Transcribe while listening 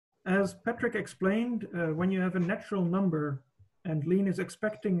As Patrick explained, when you have a natural number and Lean is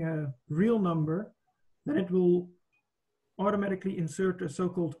expecting a real number, then it will automatically insert a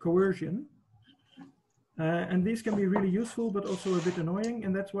so-called coercion. And these can be really useful, but also a bit annoying.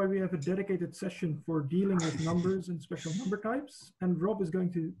 And that's why we have a dedicated session for dealing with numbers and special number types. And Rob is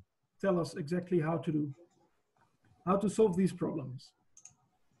going to tell us exactly how to solve these problems.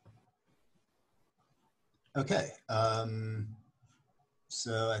 Okay.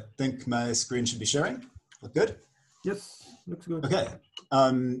 So I think my screen should be sharing. Look good? Yes, looks good. Okay.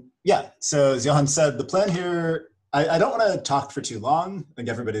 Yeah, so as Johan said, the plan here, I don't want to talk for too long. I think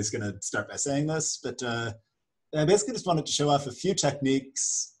everybody's going to start by saying this, but I basically just wanted to show off a few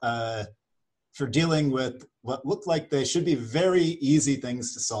techniques for dealing with what look like they should be very easy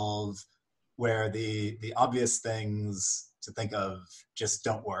things to solve, where the obvious things to think of just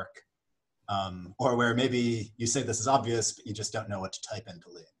don't work. Or where maybe you say this is obvious, but you just don't know what to type into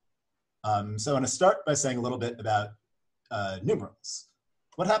Lean. So I want to start by saying a little bit about numerals.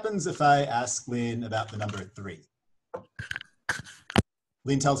 What happens if I ask Lean about the number 3?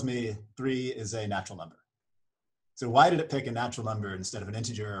 Lean tells me 3 is a natural number. So why did it pick a natural number instead of an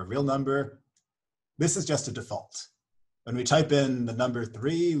integer or a real number? This is just a default. When we type in the number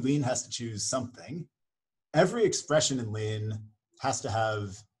 3, Lean has to choose something. Every expression in Lean has to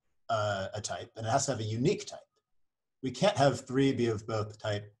have a type, and it has to have a unique type. We can't have 3 be both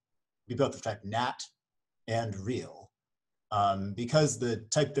of type nat and real, because the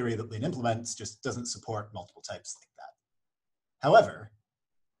type theory that Lean implements just doesn't support multiple types like that. However,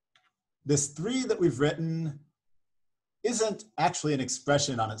 this 3 that we've written isn't actually an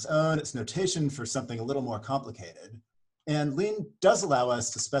expression on its own. It's notation for something a little more complicated. And Lean does allow us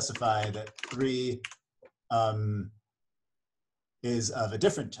to specify that 3 is of a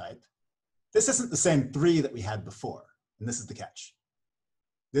different type. This isn't the same 3 that we had before, and this is the catch.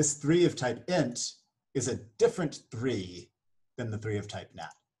 This 3 of type int is a different 3 than the 3 of type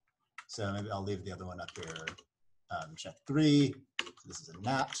nat. So maybe I'll leave the other one up here. Check 3, this is a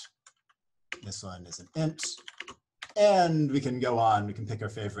nat, this one is an int, and we can go on, we can pick our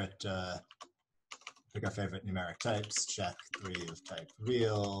favorite numeric types, check 3 of type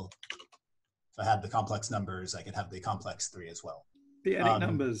real. If I had the complex numbers, I could have the complex 3 as well. P-adic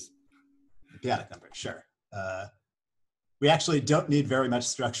numbers. P-adic numbers, sure. We actually don't need very much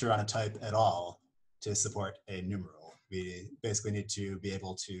structure on a type at all to support a numeral. We basically need to be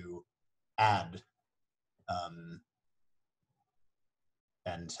able to add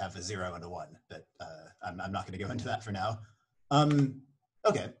and have a 0 and a 1, but I'm not going to go into that for now.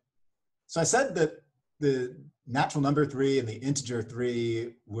 Okay, so I said that the natural number 3 and the integer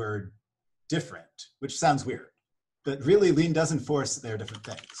 3 were different, which sounds weird, but really Lean does enforce that they're different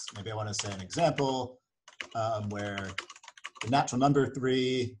things. Maybe I want to say an example where the natural number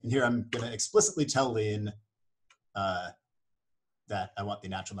 3, and here I'm going to explicitly tell Lean that I want the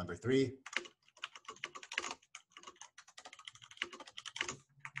natural number 3.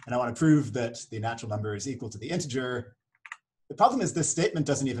 And I want to prove that the natural number is equal to the integer. The problem is this statement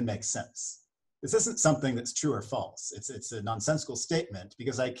doesn't even make sense. This isn't something that's true or false. It's a nonsensical statement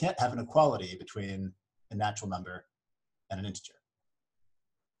because I can't have an equality between a natural number and an integer.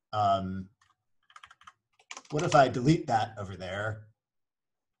 What if I delete that over there?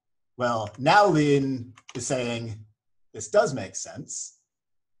 Well, now Lean is saying this does make sense.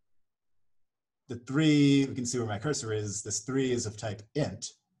 The 3, we can see where my cursor is, this 3 is of type int.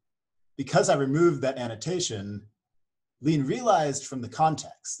 Because I removed that annotation, Lean realized from the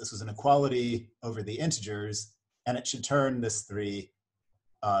context this was an equality over the integers, and it should turn this 3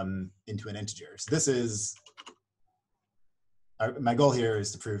 into an integer. So this is, my goal here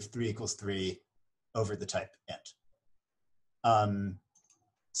is to prove 3 equals 3 over the type int.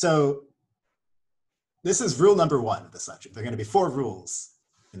 So this is rule number 1 of this lecture. There are going to be 4 rules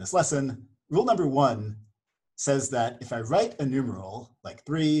in this lesson. Rule number 1 says that if I write a numeral like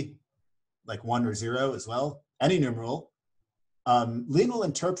 3, like 1 or 0 as well, any numeral, Lean will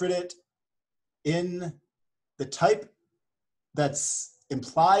interpret it in the type that's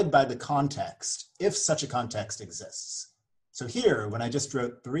implied by the context, if such a context exists. So here, when I just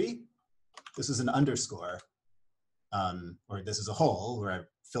wrote 3, this is an underscore, or this is a hole where I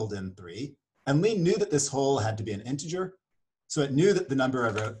filled in 3. And Lean knew that this hole had to be an integer, so it knew that the number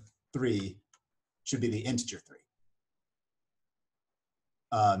I wrote, 3, should be the integer 3.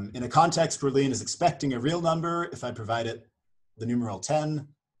 In a context where Lean is expecting a real number, if I provide it the numeral 10,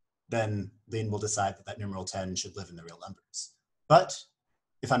 then Lean will decide that that numeral 10 should live in the real numbers. But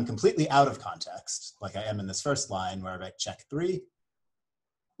if I'm completely out of context, like I am in this first line where I write check 3,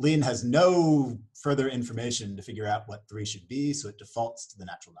 Lean has no further information to figure out what 3 should be, so it defaults to the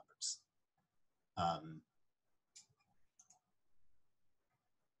natural numbers.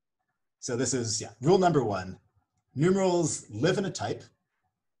 So this is, rule number 1. Numerals live in a type.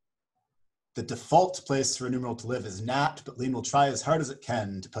 The default place for a numeral to live is nat, but Lean will try as hard as it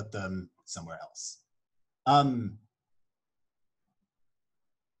can to put them somewhere else.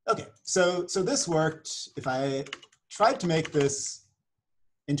 Okay, so this worked. If I tried to make this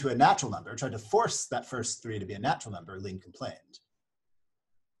into a natural number, tried to force that first 3 to be a natural number, Lean complained.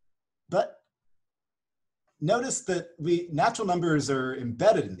 But notice that natural numbers are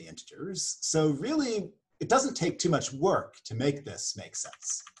embedded in the integers, so really it doesn't take too much work to make this make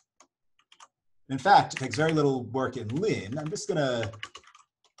sense. In fact, it takes very little work in Lean. I'm just gonna,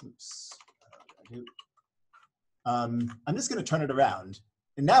 I'm just gonna turn it around.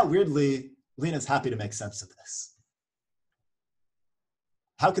 And now, weirdly, Lean is happy to make sense of this.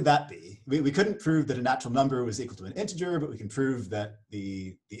 How could that be? We couldn't prove that a natural number was equal to an integer, but we can prove that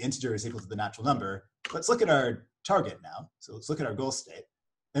the integer is equal to the natural number. Let's look at our target now. So let's look at our goal state.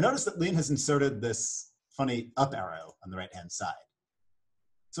 And notice that Lean has inserted this funny up arrow on the right-hand side.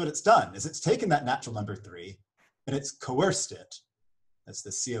 So what it's done is it's taken that natural number 3 and it's coerced it. That's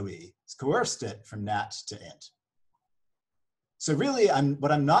the COE. It's coerced it from nat to int. So really,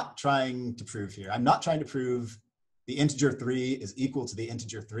 what I'm not trying to prove here, I'm not trying to prove the integer 3 is equal to the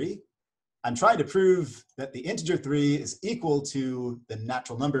integer 3. I'm trying to prove that the integer 3 is equal to the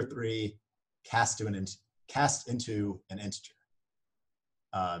natural number 3 cast into an integer.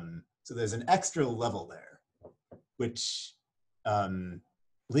 So there's an extra level there, which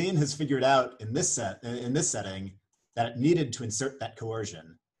Lean has figured out in this setting that it needed to insert that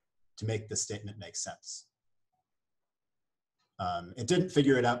coercion to make the statement make sense. It didn't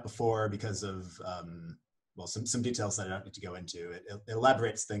figure it out before because of, well, some details that I don't need to go into. It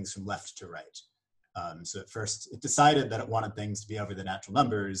elaborates things from left to right. So at first, it decided that it wanted things to be over the natural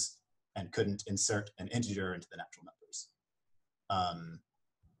numbers and couldn't insert an integer into the natural numbers.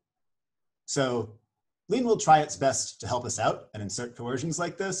 So Lean will try its best to help us out and insert coercions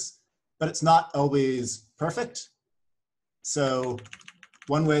like this, but it's not always perfect. So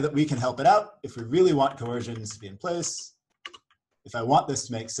one way that we can help it out, if we really want coercions to be in place, if I want this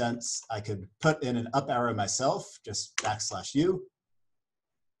to make sense, I could put in an up arrow myself, just \u,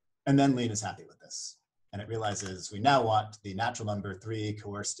 and then Lean is happy with this. And it realizes we now want the natural number 3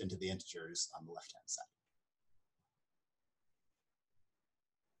 coerced into the integers on the left-hand side.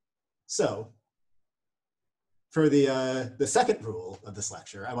 So for the second rule of this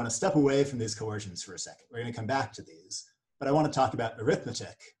lecture, I want to step away from these coercions for a second. We're going to come back to these, but I want to talk about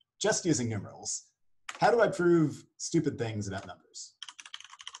arithmetic, just using numerals. How do I prove stupid things about numbers?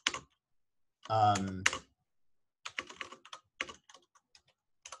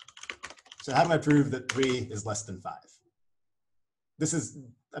 So how do I prove that 3 is less than 5? This is,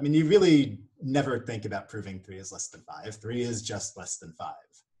 I mean, you really never think about proving 3 is less than 5. 3 is just less than 5.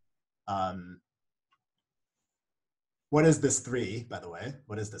 What is this 3, by the way?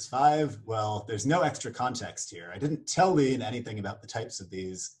 What is this 5? Well, there's no extra context here. I didn't tell Lean anything about the types of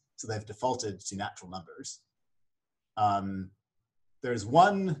these, so they've defaulted to natural numbers. There's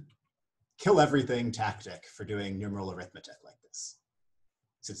one kill everything tactic for doing numeral arithmetic like this.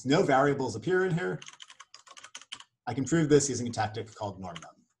 Since no variables appear in here, I can prove this using a tactic called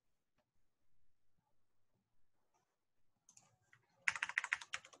normnum.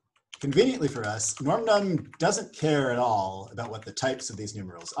 Conveniently for us, normnum doesn't care at all about what the types of these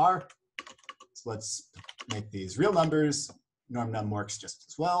numerals are. So let's make these real numbers. Normnum works just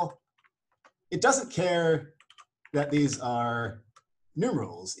as well. It doesn't care that these are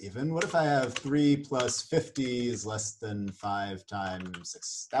numerals even. What if I have 3 plus 50 is less than 5 times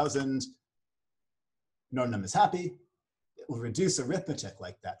 6,000? Normnum is happy. It will reduce arithmetic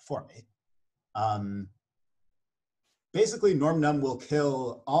like that for me. Basically, normnum will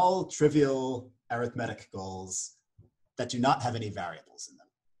kill all trivial arithmetic goals that do not have any variables in them.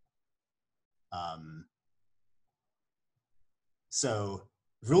 So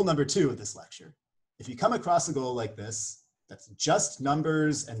rule number 2 of this lecture, if you come across a goal like this, that's just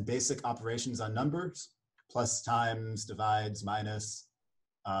numbers and basic operations on numbers, plus, times, divides, minus,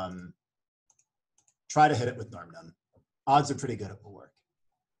 try to hit it with normnum. Odds are pretty good it will work.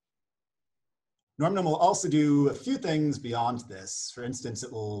 Normnum will also do a few things beyond this. For instance,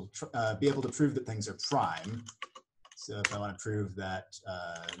 it will be able to prove that things are prime. So if I want to prove that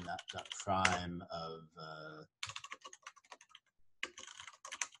prime of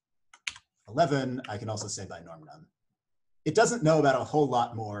 11, I can also say by normnum. It doesn't know about a whole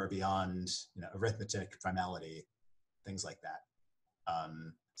lot more beyond arithmetic, primality, things like that.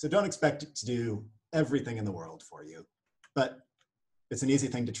 So don't expect it to do everything in the world for you, but it's an easy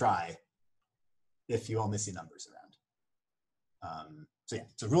thing to try if you only see numbers around. So yeah,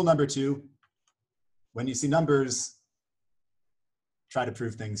 so rule number 2, when you see numbers, try to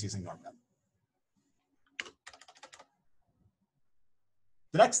prove things using norm num.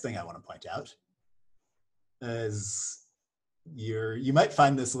 The next thing I want to point out is you might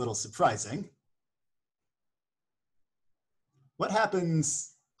find this a little surprising. What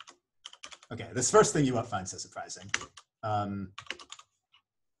happens, okay, this first thing you won't find so surprising.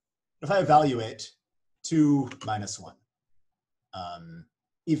 If I evaluate 2 minus 1,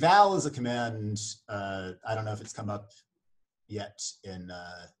 eval is a command, I don't know if it's come up yet in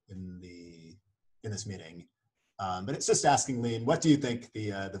this meeting, but it's just asking Lean, what do you think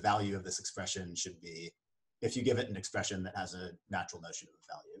the value of this expression should be if you give it an expression that has a natural notion of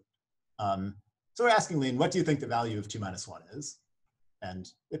value? So we're asking Lean, what do you think the value of 2 minus 1 is? And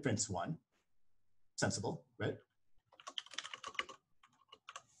it prints 1. Sensible, right?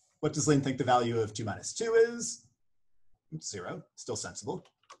 What does Lean think the value of 2 minus 2 is? 0, still sensible.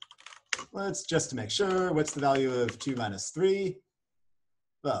 Let's just to make sure, what's the value of 2 minus 3?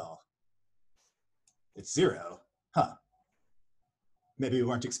 Well, it's 0. Huh. Maybe we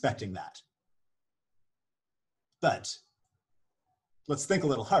weren't expecting that. But let's think a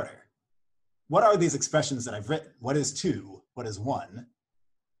little harder. What are these expressions that I've written? What is 2? What is 1?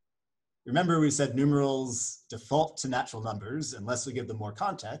 Remember, we said numerals default to natural numbers unless we give them more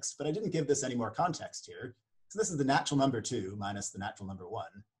context, but I didn't give this any more context here. So this is the natural number 2 minus the natural number 1.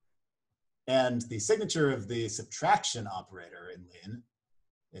 And the signature of the subtraction operator in Lean,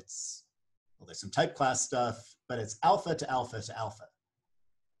 it's, well, there's some type class stuff, but it's alpha to alpha to alpha.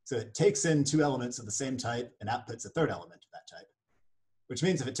 So it takes in 2 elements of the same type and outputs a third element of that type, which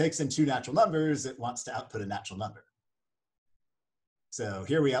means if it takes in 2 natural numbers, it wants to output a natural number. So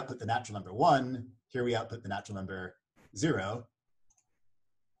here we output the natural number 1, here we output the natural number 0.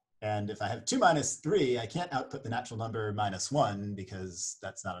 And if I have 2 minus 3, I can't output the natural number minus 1 because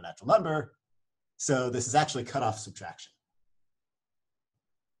that's not a natural number. So this is actually cutoff subtraction.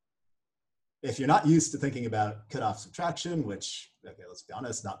 If you're not used to thinking about cutoff subtraction, which, okay, let's be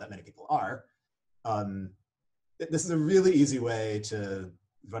honest, not that many people are, this is a really easy way to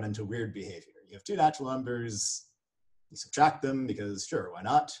run into weird behavior. You have 2 natural numbers, you subtract them because sure, why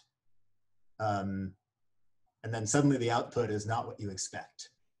not? And then suddenly the output is not what you expect.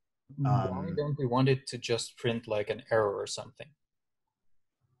 Why don't we want it to just print like an error or something?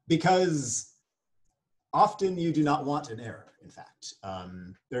 Because often you do not want an error, in fact.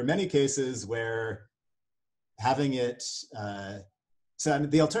 There are many cases where having it, so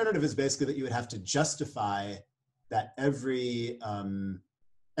the alternative is basically that you would have to justify that every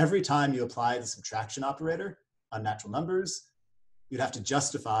time you apply the subtraction operator on natural numbers, you'd have to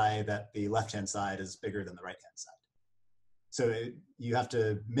justify that the left-hand side is bigger than the right-hand side. So you have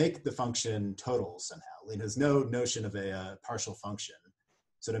to make the function total somehow. Lean has no notion of a partial function.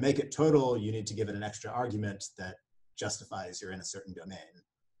 So to make it total, you need to give it an extra argument that justifies you're in a certain domain.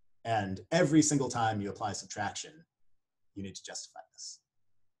 And every single time you apply subtraction, you need to justify this.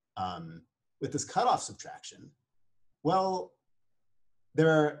 With this cutoff subtraction, well, there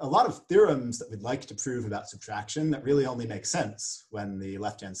are a lot of theorems that we'd like to prove about subtraction that really only make sense when the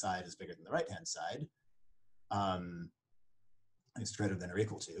left-hand side is bigger than the right-hand side. It's greater than or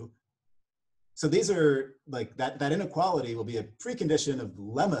equal to. So these are like, that inequality will be a precondition of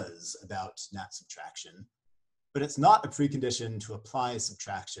lemmas about nat subtraction, but it's not a precondition to apply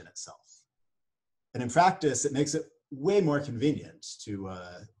subtraction itself. And in practice, it makes it way more convenient to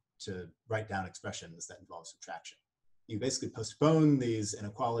write down expressions that involve subtraction. You basically postpone these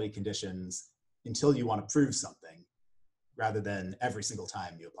inequality conditions until you want to prove something, rather than every single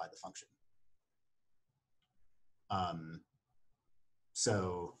time you apply the function.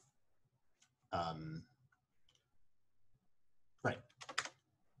 Right.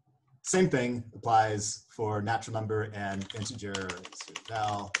 Same thing applies for natural number and integer,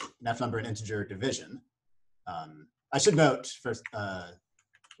 natural number and integer division. I should note first,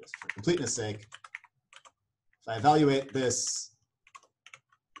 just for completeness sake, if I evaluate this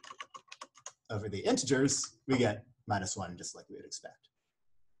over the integers, we get -1 just like we would expect.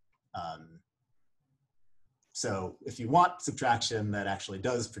 So if you want subtraction that actually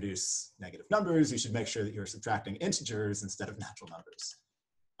does produce negative numbers, you should make sure that you're subtracting integers instead of natural numbers.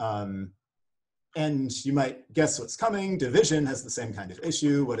 And you might guess what's coming. Division has the same kind of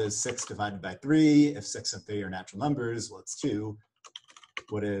issue. What is 6 divided by 3? If 6 and 3 are natural numbers, well, it's 2.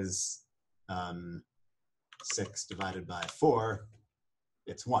 What is 6 divided by 4?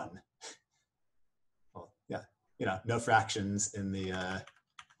 It's 1. Well, yeah, you know, no fractions in the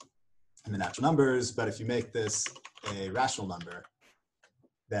in the natural numbers, but if you make this a rational number,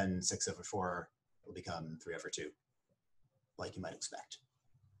 then 6 over 4 will become 3 over 2, like you might expect.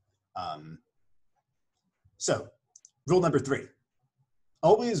 So, rule number 3,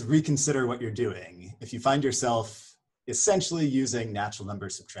 always reconsider what you're doing if you find yourself essentially using natural number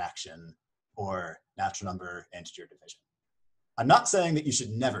subtraction or natural number integer division. I'm not saying that you should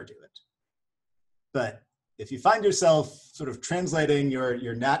never do it, but if you find yourself sort of translating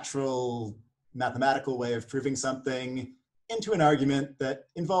your natural mathematical way of proving something into an argument that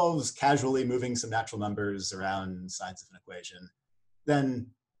involves casually moving some natural numbers around sides of an equation, then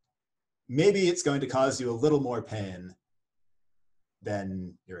maybe it's going to cause you a little more pain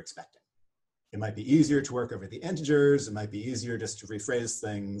than you're expecting. It might be easier to work over the integers. It might be easier just to rephrase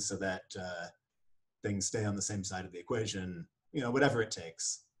things so that things stay on the same side of the equation, you know, whatever it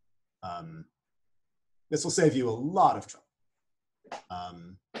takes. This will save you a lot of trouble.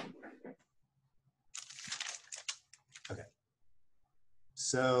 Okay.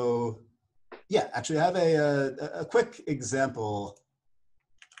 So yeah, actually I have a quick example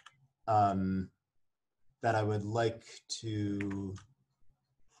that I would like to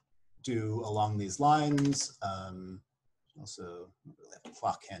do along these lines. Also, I don't really have a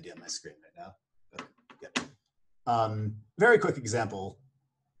clock handy on my screen right now, but yeah. Very quick example.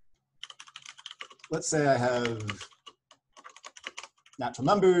 Let's say I have natural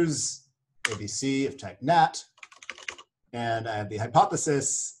numbers, ABC of type nat, and I have the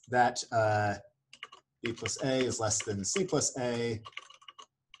hypothesis that B plus A is less than C plus A.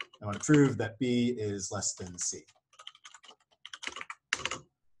 I want to prove that B is less than C.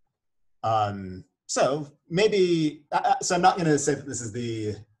 So maybe, so I'm not going to say that this is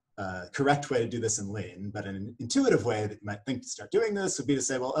the correct way to do this in lean, but an intuitive way that you might think to start doing this would be to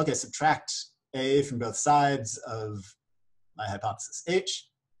say, well, okay, subtract A from both sides of my hypothesis H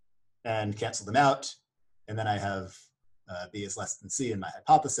and cancel them out. And then I have B is less than C in my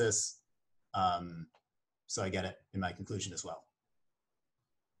hypothesis. So I get it in my conclusion as well.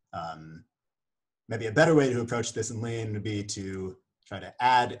 Maybe a better way to approach this in lean would be to try to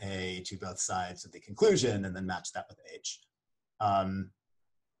add A to both sides of the conclusion and then match that with H.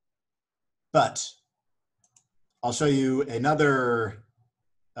 But I'll show you another,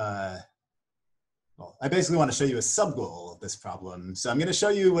 well, I basically want to show you a sub-goal of this problem. So I'm going to show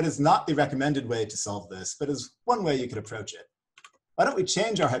you what is not the recommended way to solve this, but is one way you could approach it. Why don't we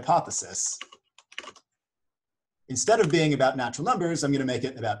change our hypothesis? Instead of being about natural numbers, I'm going to make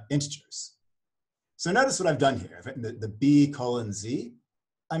it about integers. So notice what I've done here. I've written the B colon Z.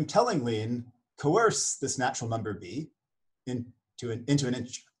 I'm telling lean, coerce this natural number B into an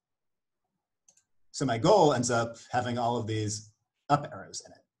integer. So my goal ends up having all of these up arrows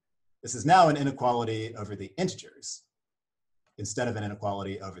in it. This is now an inequality over the integers instead of an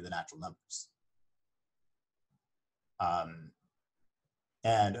inequality over the natural numbers.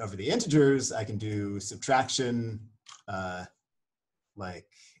 And over the integers, I can do subtraction like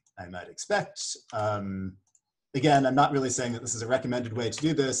I might expect. Again, I'm not really saying that this is a recommended way to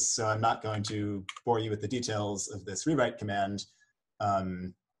do this, so I'm not going to bore you with the details of this rewrite command.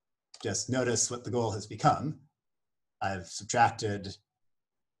 Just notice what the goal has become. I've subtracted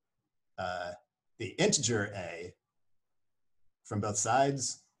the integer A from both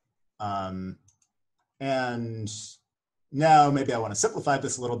sides. And now maybe I want to simplify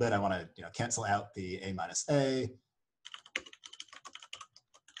this a little bit. I want to cancel out the A minus A.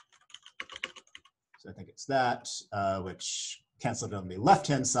 So I think it's that, which canceled on the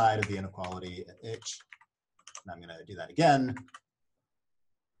left-hand side of the inequality at H. And I'm going to do that again.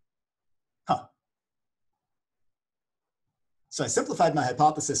 So I simplified my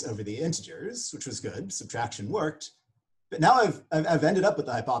hypothesis over the integers, which was good. Subtraction worked. But now I've ended up with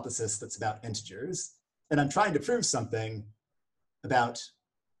the hypothesis that's about integers, and I'm trying to prove something about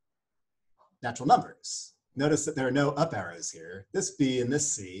natural numbers. Notice that there are no up arrows here. This B and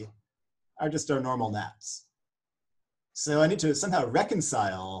this C are just our normal nats. So I need to somehow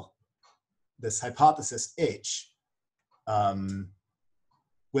reconcile this hypothesis H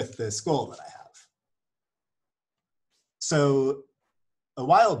with this goal that I have. So a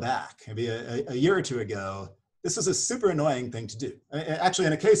while back, maybe a year or two ago, this was a super annoying thing to do. Actually,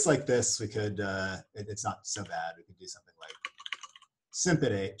 in a case like this, we could, it's not so bad. We could do something like simp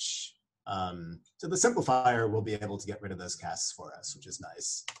at H. So the simplifier will be able to get rid of those casts for us, which is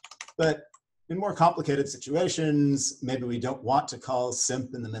nice. But in more complicated situations, maybe we don't want to call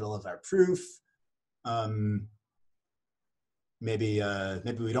simp in the middle of our proof. Maybe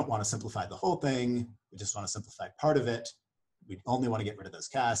we don't want to simplify the whole thing. We just want to simplify part of it. We only want to get rid of those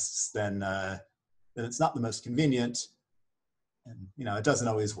casts. Then it's not the most convenient, and it doesn't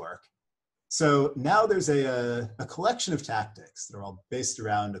always work. So now there's a collection of tactics that are all based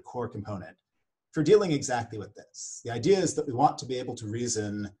around a core component for dealing exactly with this. The idea is that we want to be able to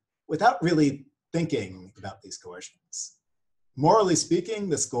reason without really thinking about these coercions. Morally speaking,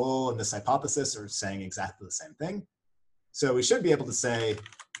 this goal and this hypothesis are saying exactly the same thing. So we should be able to say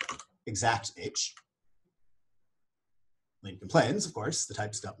exact H. Lean complains, of course, the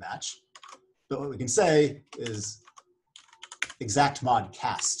types don't match. But what we can say is exact mod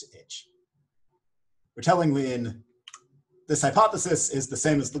cast H. We're telling Lean this hypothesis is the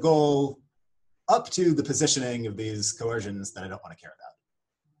same as the goal up to the positioning of these coercions that I don't want to care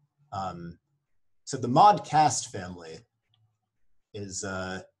about. So the mod cast family is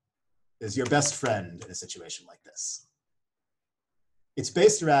your best friend in a situation like this. It's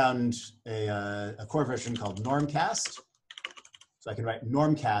based around a core version called normcast. So I can write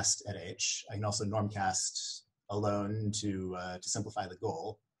normcast at H. I can also normcast alone to simplify the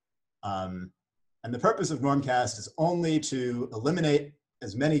goal. And the purpose of normcast is only to eliminate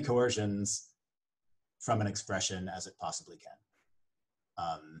as many coercions from an expression as it possibly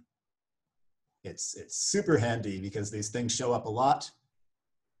can. It's super handy because these things show up a lot.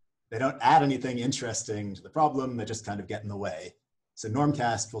 They don't add anything interesting to the problem. They just kind of get in the way. So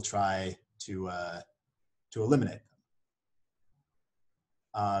normcast will try to eliminate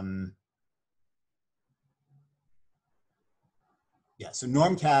them. Yeah, so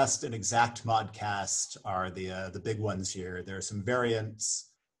normcast and exact modcast are the big ones here. There are some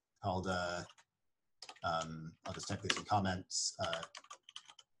variants called, I'll just type these in comments,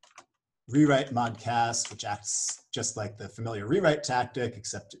 rewrite modcast, which acts just like the familiar rewrite tactic,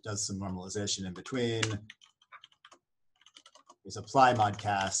 except it does some normalization in between. There's apply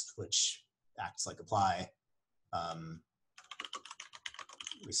modcast, which acts like apply.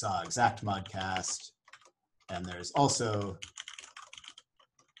 We saw exact modcast, and there's also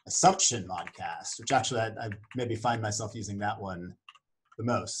assumption modcast, which actually I maybe find myself using that one the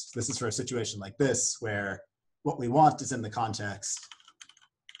most. This is for a situation like this, where what we want is in the context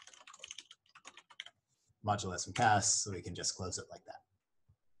modulus and cast, so we can just close it like that.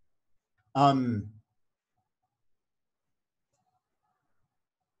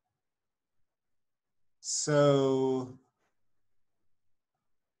 So,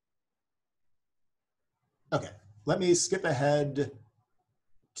 okay, let me skip ahead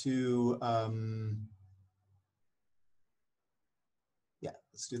to, yeah,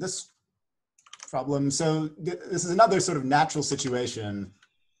 let's do this problem. So this is another sort of natural situation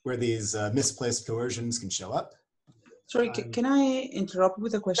where these misplaced coercions can show up. Sorry, can I interrupt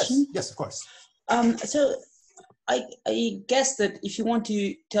with a question? Yes, yes, of course. So I guess that if you want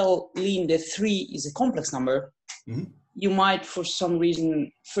to tell Lean that 3 is a complex number, you might, for some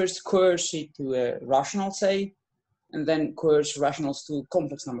reason, first coerce it to a rational, say, and then coerce rationals to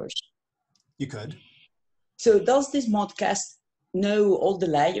complex numbers. You could. So does this modcast know all the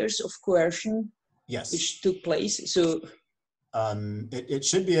layers of coercion? Yes. Which took place? So it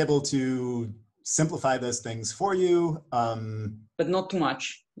should be able to simplify those things for you. But not too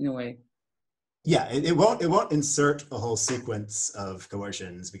much, in a way. Yeah, it won't insert a whole sequence of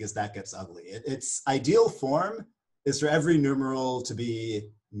coercions because that gets ugly. Its ideal form is for every numeral to be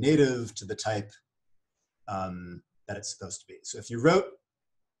native to the type that it's supposed to be. So if you wrote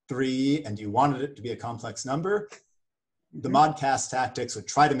 3 and you wanted it to be a complex number, the modcast tactics would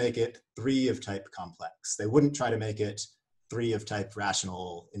try to make it 3 of type complex. They wouldn't try to make it 3 of type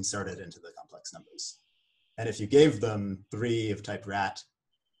rational inserted into the complex numbers. And if you gave them 3 of type rat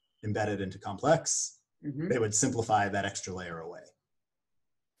embedded into complex, they would simplify that extra layer away.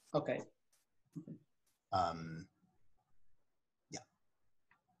 Okay. Yeah.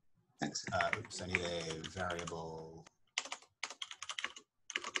 Thanks. Oops, I need a variable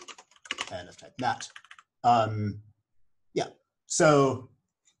n of type nat. Yeah, so,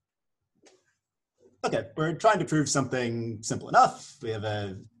 okay, we're trying to prove something simple enough. We have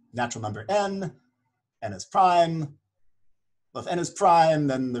a natural number n is prime. Well, if n is prime,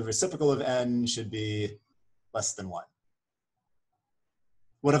 then the reciprocal of n should be less than 1.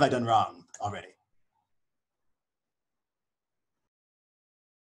 What have I done wrong already?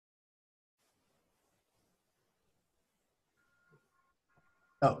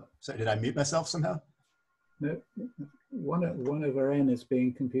 Oh, so did I mute myself somehow? No, 1 over n is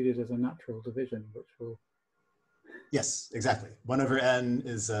being computed as a natural division, which will... Yes, exactly. 1 over n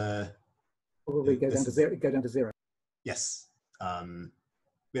is... probably go down to zero. Yes.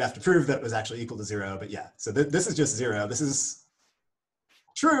 We'd have to prove that it was actually equal to 0, but yeah. So this is just 0. This is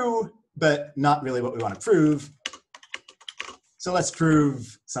true, but not really what we want to prove. So let's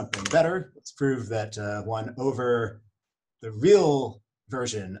prove something better. Let's prove that 1 over the real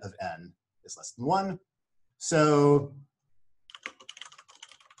version of n is less than 1. So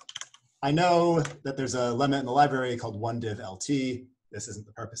I know that there's a lemma in the library called 1div_lt. This isn't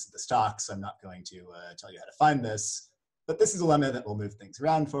the purpose of this talk, so I'm not going to tell you how to find this. But this is a lemma that will move things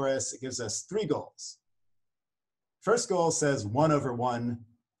around for us. It gives us 3 goals. First goal says 1/1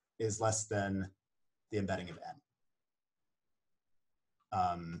 is less than the embedding of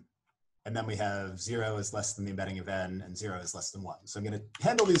n. And then we have 0 is less than the embedding of n, and 0 is less than 1. So I'm going to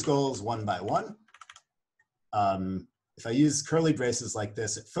handle these goals one by one. If I use curly braces like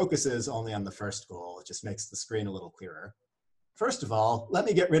this, it focuses only on the first goal. It just makes the screen a little clearer. First of all, let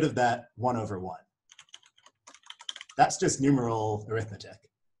me get rid of that 1/1. That's just numeral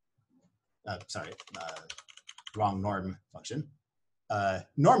arithmetic. Wrong norm function.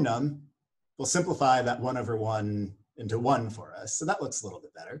 Norm_num will simplify that 1/1 into 1 for us, so that looks a little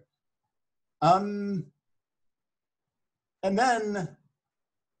bit better. And then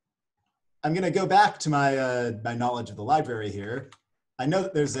I'm going to go back to my, my knowledge of the library here. I know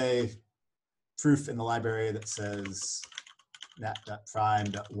that there's a proof in the library that says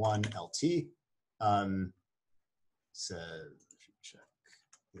nat.prime.1lt. So if you check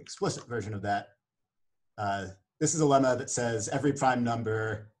the explicit version of that, this is a lemma that says every prime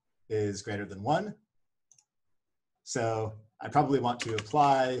number is greater than 1. So I probably want to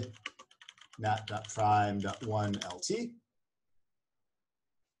apply nat.prime.1lt.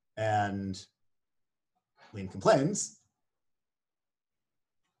 And Lean complains.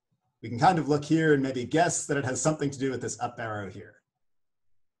 We can kind of look here and maybe guess that it has something to do with this up arrow here.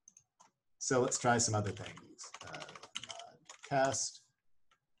 So let's try some other things. Cast.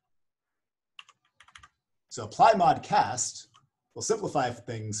 So apply mod cast will simplify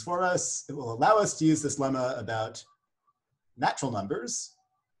things for us. It will allow us to use this lemma about natural numbers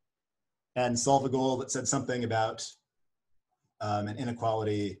and solve a goal that said something about an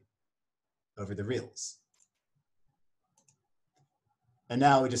inequality over the reals. And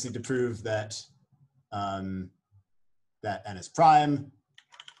now we just need to prove that that n is prime,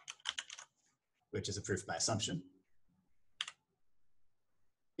 which is a proof by assumption.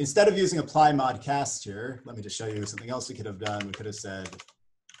 Instead of using apply mod cast here, let me just show you something else we could have done. We could have said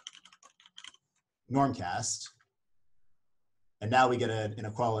norm cast. And now we get an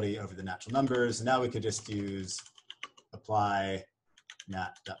inequality over the natural numbers. And now we could just use apply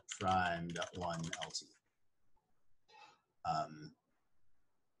nat.prime.1lt.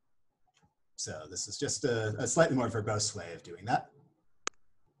 So this is just a slightly more verbose way of doing that.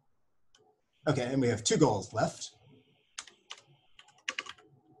 Okay, and we have 2 goals left.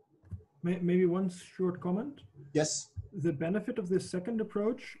 Maybe one short comment. Yes. The benefit of this second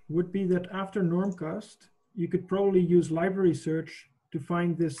approach would be that after normcast, you could probably use library search to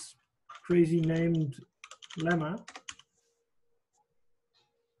find this crazy named lemma.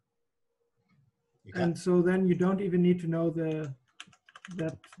 And so then you don't even need to know that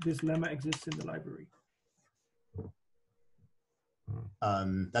this lemma exists in the library.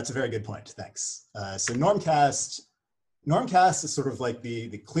 That's a very good point, thanks. So normcast is sort of like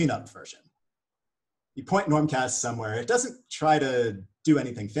the cleanup version. You point normcast somewhere, it doesn't try to do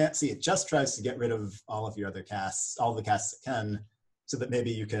anything fancy, it just tries to get rid of all of your other casts, all the casts it can, so that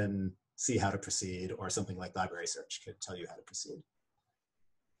maybe you can see how to proceed, or something like library search could tell you how to proceed.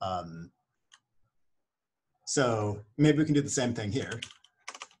 So maybe we can do the same thing here.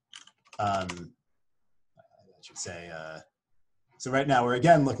 I should say, so right now we're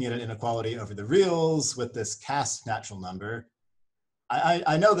again looking at an inequality over the reals with this cast natural number.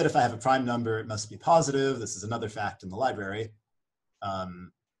 I know that if I have a prime number, it must be positive. This is another fact in the library.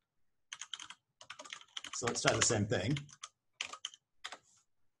 So let's try the same thing.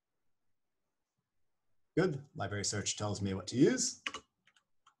 Good, library search tells me what to use.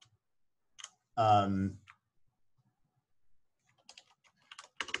 And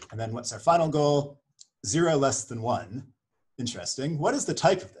then what's our final goal? 0 less than 1. Interesting. What is the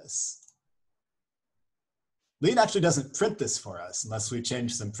type of this? Lean actually doesn't print this for us unless we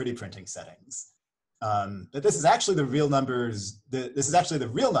change some pretty printing settings. But this is actually the real numbers. This is actually the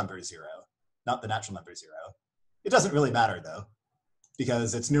real number 0, not the natural number 0. It doesn't really matter though,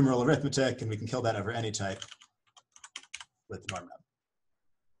 because it's numeral arithmetic and we can kill that over any type with norm_num.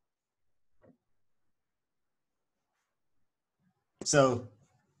 So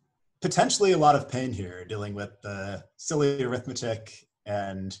potentially a lot of pain here dealing with the silly arithmetic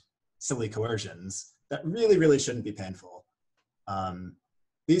and silly coercions that really, really shouldn't be painful.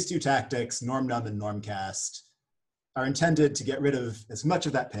 These 2 tactics, norm_num and normcast, are intended to get rid of as much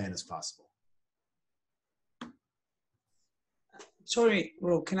of that pain as possible. Sorry,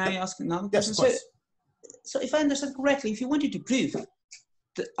 Ro, can I ask another question? Yes, of course. So if I understand correctly, if you wanted to prove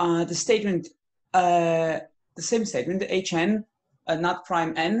the statement, the same statement, the hn, not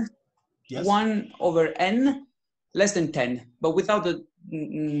prime n, Yes. 1 over n less than 10, but without the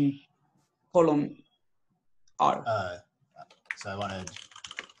column r. So I wanted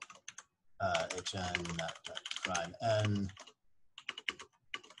hn prime n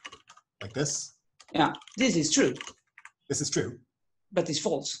like this. Yeah, this is true. This is true. But it's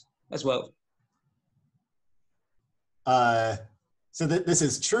false as well. So this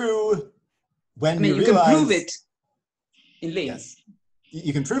is true when you realize, can prove it in Lean. Yes,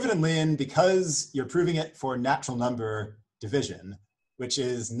 you can prove it in Lean because you're proving it for natural number division, which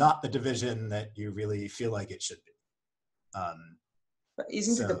is not the division that you really feel like it should be. But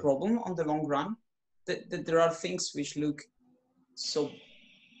isn't it a problem on the long run that there are things which look so,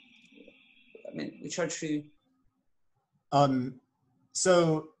 which are true?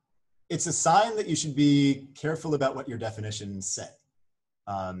 So it's a sign that you should be careful about what your definitions say.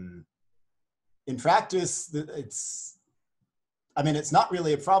 In practice, it's not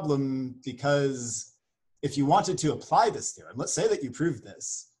really a problem, because if you wanted to apply this theorem, let's say that you proved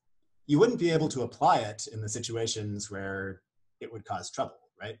this, you wouldn't be able to apply it in the situations where it would cause trouble,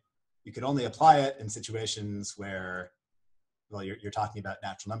 right? You could only apply it in situations where, well, you're talking about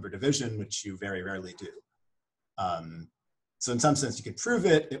natural number division, which you very rarely do. So in some sense, you could prove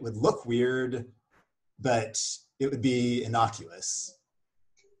it, it would look weird, but it would be innocuous.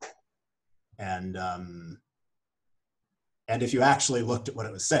 And if you actually looked at what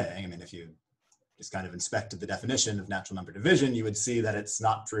it was saying, if you just kind of inspected the definition of natural number division, you would see that it's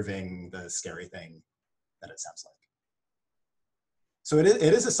not proving the scary thing that it sounds like. So it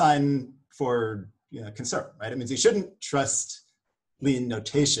is a sign for concern, right? It means you shouldn't trust Lean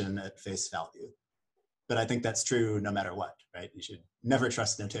notation at face value. But I think that's true no matter what, right? You should never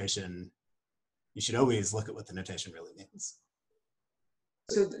trust notation. You should always look at what the notation really means.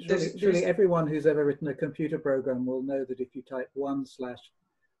 So surely everyone who's ever written a computer program will know that if you type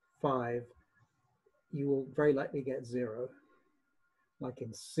 1/5, you will very likely get 0, like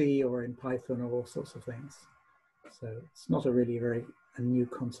in C or in Python or all sorts of things. So it's not a really a new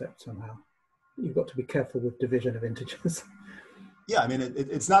concept somehow. You've got to be careful with division of integers. Yeah,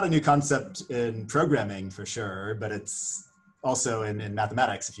 it's not a new concept in programming for sure, but it's also in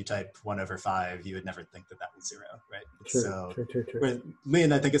mathematics. If you type 1/5, you would never think that was 0, right? True. With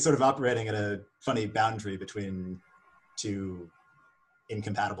Lean, I think it's sort of operating at a funny boundary between two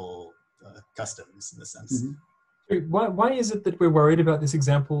incompatible customs in this sense. Mm-hmm. Why is it that we're worried about this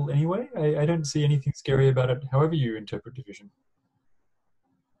example anyway? I don't see anything scary about it, however you interpret division.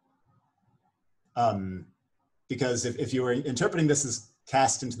 Because if you were interpreting this as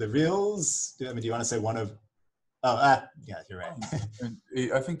cast into the reals, do you want to say yeah, you're right.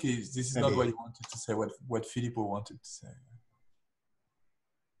 I think this is not what he wanted to say, what Filippo wanted to say.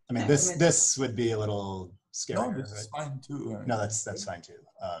 This would be a little scarier. No, this is fine too. No, that's fine too.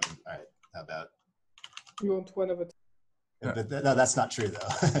 All right, how about? You want 1/10? Yeah. But no, that's not true though.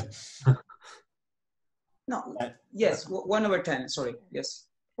 No, yes, 1/10, sorry, yes.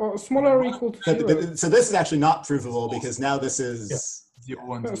 Or smaller or equal to 0. So this is actually not provable because now this is 0,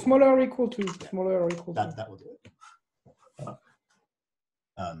 1, 0. Smaller or equal to. Smaller or equal to. That will do it.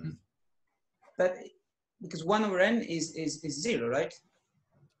 But because 1/n is 0, right?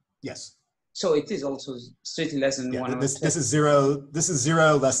 Yes. So it is also strictly less than 1/10. This is 0. This is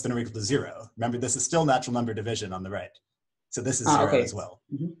 0 less than or equal to 0. Remember, this is still natural number division on the right. So this is 0 as well.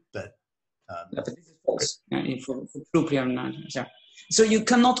 Mm-hmm. But this is false. For true clear. So you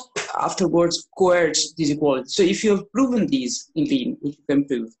cannot afterwards coerce this equality. So if you have proven these in Lean, which you can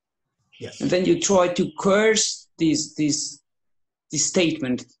prove, yes, and then you try to coerce this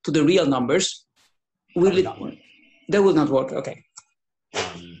statement to the real numbers, that will not work. Okay.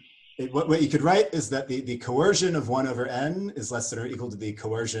 What you could write is that the coercion of 1/n is less than or equal to the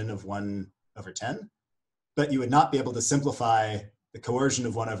coercion of 1/10, but you would not be able to simplify the coercion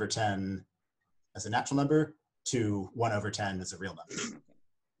of 1/10 as a natural number to 1/10 as a real number.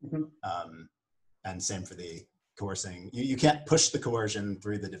 Mm-hmm. And same for the coercing. You can't push the coercion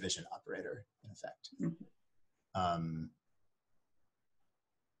through the division operator, in effect. Mm-hmm.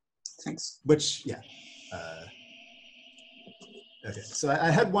 Thanks. Which, yeah. Okay, so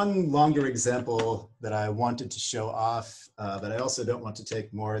I had one longer example that I wanted to show off, but I also don't want to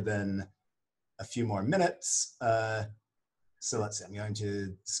take more than a few more minutes. So let's see, I'm going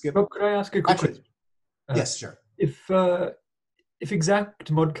to skip. Rob, could I ask a quick question? Yes, sure. If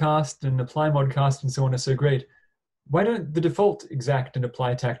exact modcast and apply modcast and so on are so great, why don't the default exact and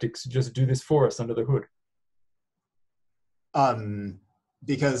apply tactics just do this for us under the hood?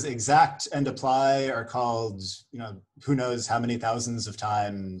 because exact and apply are called, who knows how many thousands of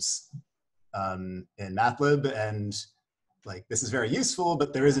times in MATLAB, and like this is very useful,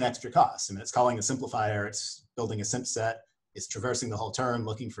 but there is an extra cost. I mean, it's calling a simplifier, it's building a simp set, it's traversing the whole term,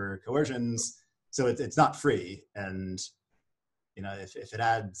 looking for coercions. So it's not free. And if it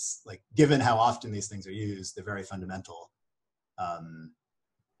adds, like, given how often these things are used, they're very fundamental.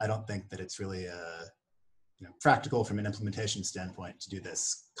 I don't think that it's really practical from an implementation standpoint to do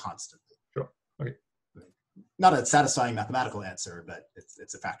this constantly. Sure. Okay. Not a satisfying mathematical answer, but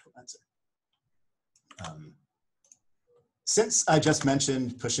it's a practical answer. Since I just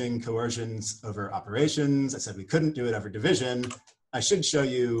mentioned pushing coercions over operations, I said we couldn't do it over division. I should show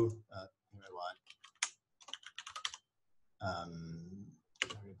you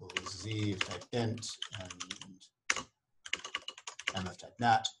variable z of type int and m of type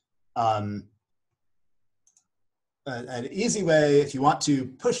nat. An easy way, if you want to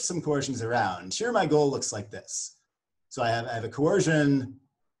push some coercions around, here my goal looks like this. So I have a coercion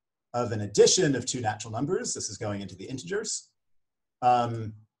of an addition of two natural numbers. This is going into the integers.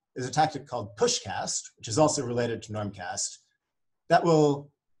 There's a tactic called pushcast, which is also related to normcast, that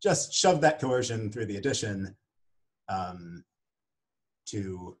will just shove that coercion through the addition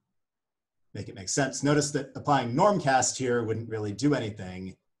to make it make sense. Notice that applying normcast here wouldn't really do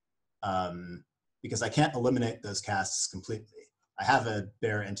anything because I can't eliminate those casts completely. I have a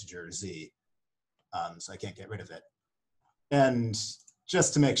bare integer z, so I can't get rid of it. And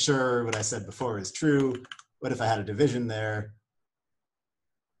just to make sure what I said before is true, what if I had a division there?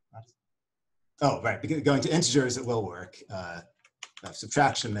 Oh, right, because going to integers, it will work.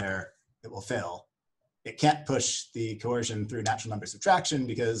 Subtraction there, it will fail. It can't push the coercion through natural number subtraction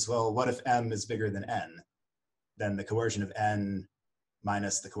because, well, what if m is bigger than n? Then the coercion of n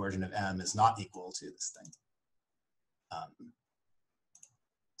minus the coercion of m is not equal to this thing.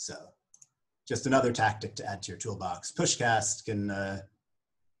 So just another tactic to add to your toolbox. Pushcast can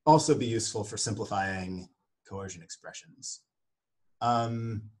also be useful for simplifying coercion expressions.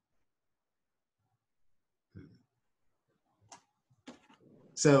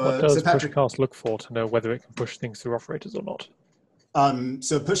 What does Patrick, pushcast look for to know whether it can push things through operators or not?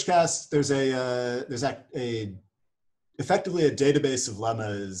 So pushcast, there's effectively a database of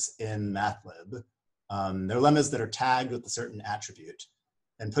lemmas in MATLAB. They're lemmas that are tagged with a certain attribute.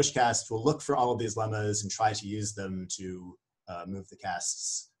 And pushcast will look for all of these lemmas and try to use them to move the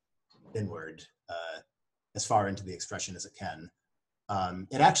casts inward as far into the expression as it can.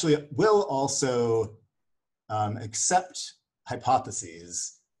 It actually will also accept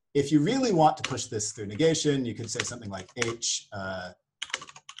hypotheses. If you really want to push this through negation, you could say something like h,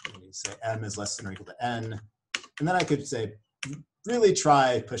 say m is less than or equal to n. And then I could say, really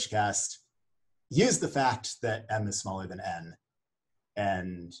try pushcast, use the fact that m is smaller than n,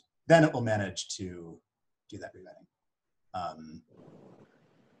 and then it will manage to do that rewriting.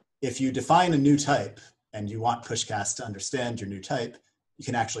 If you define a new type and you want pushcast to understand your new type, you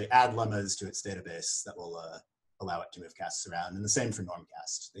can actually add lemmas to its database that will allow it to move casts around. And the same for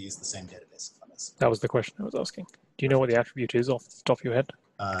normcast. They use the same database of lemmas. That was the question I was asking. Do you know what the attribute is off the top of your head?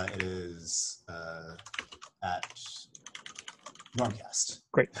 It is at normcast.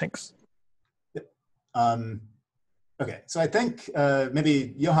 Great, thanks. Yep. Okay, so I think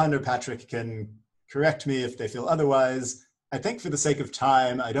maybe Johan or Patrick can correct me if they feel otherwise. I think for the sake of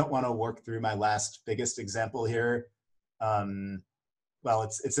time, I don't want to work through my last biggest example here. Well,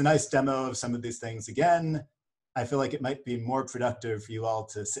 it's a nice demo of some of these things again. I feel like it might be more productive for you all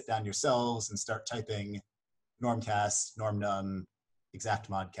to sit down yourselves and start typing normcast, normnum, exact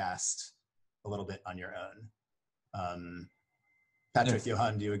modcast a little bit on your own. Patrick, Yeah.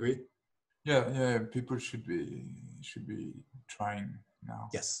 Johan, do you agree? Yeah. People should be trying now.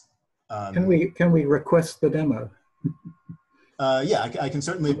 Yes. Can we request the demo? Yeah, I can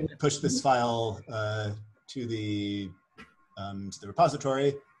certainly push this file to the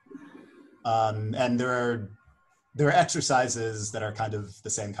repository, and there are exercises that are kind of the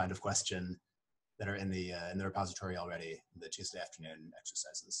same kind of question that are in the repository already, the Tuesday afternoon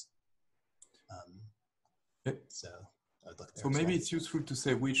exercises. So I'd look there. So maybe it's useful to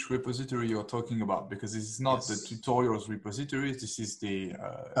say which repository you're talking about, because this is not the tutorials repository. This is the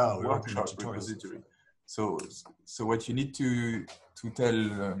workshop repository. So what you need to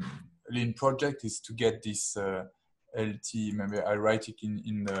tell Lean project is to get this LT. Maybe I write it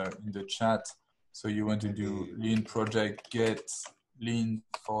in the chat. So you want to do Lean project get Lean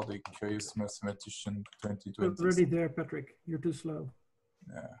for the Curious Mathematician 2020. It's already there, Patrick. You're too slow.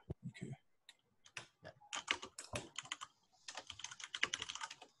 Yeah. Okay.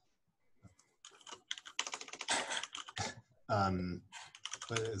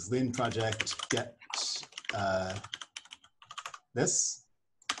 what is lean project get this?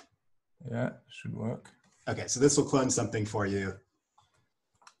 Yeah, should work. Okay, so this will clone something for you.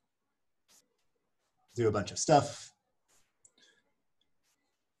 Do a bunch of stuff.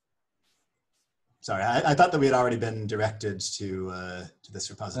 Sorry, I thought that we had already been directed to this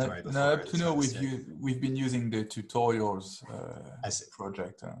repository before. No, up to now we've been using the tutorials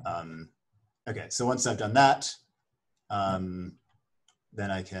project. Okay, so once I've done that, then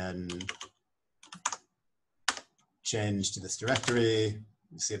I can change to this directory.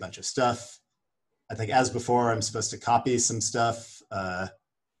 You see a bunch of stuff. I think as before, I'm supposed to copy some stuff.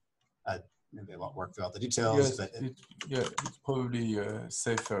 Maybe I won't work through all the details. Yes, but it's probably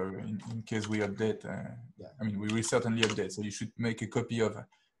safer in case we update. Yeah. I mean, we will certainly update. So you should make a copy of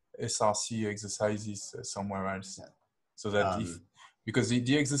SRC exercises somewhere else. Yeah. So that because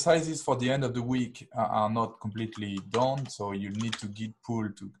the exercises for the end of the week are not completely done. So you need to git pull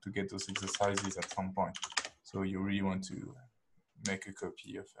to get those exercises at some point. So you really want to make a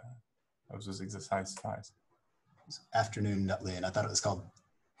copy of those exercise files. Afternoon.lin. I thought it was called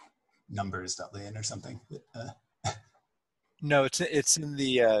numbers.lin or something. No, it's in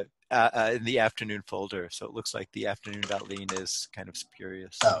the afternoon folder. So it looks like the afternoon.lin is kind of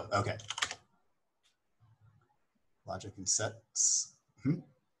spurious. Oh, okay. Logic and sets.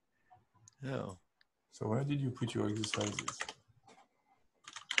 Oh. So where did you put your exercises?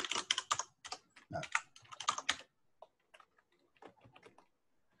 No.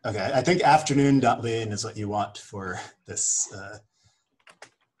 Okay, I think afternoon.lin is what you want for this.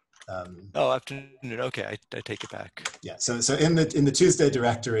 Oh, afternoon. Okay, I take it back. Yeah. So in the Tuesday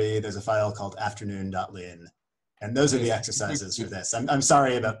directory, there's a file called afternoon.lin, and those are the exercises for this. I'm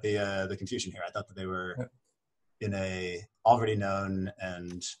sorry about the confusion here. I thought that they were in a already known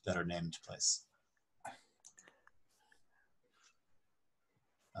and better named place.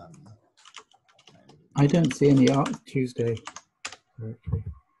 I don't see any Tuesday directory.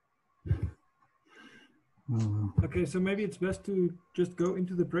 Okay, so maybe it's best to just go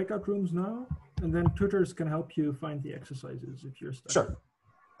into the breakout rooms now, and then tutors can help you find the exercises if you're stuck. Sure.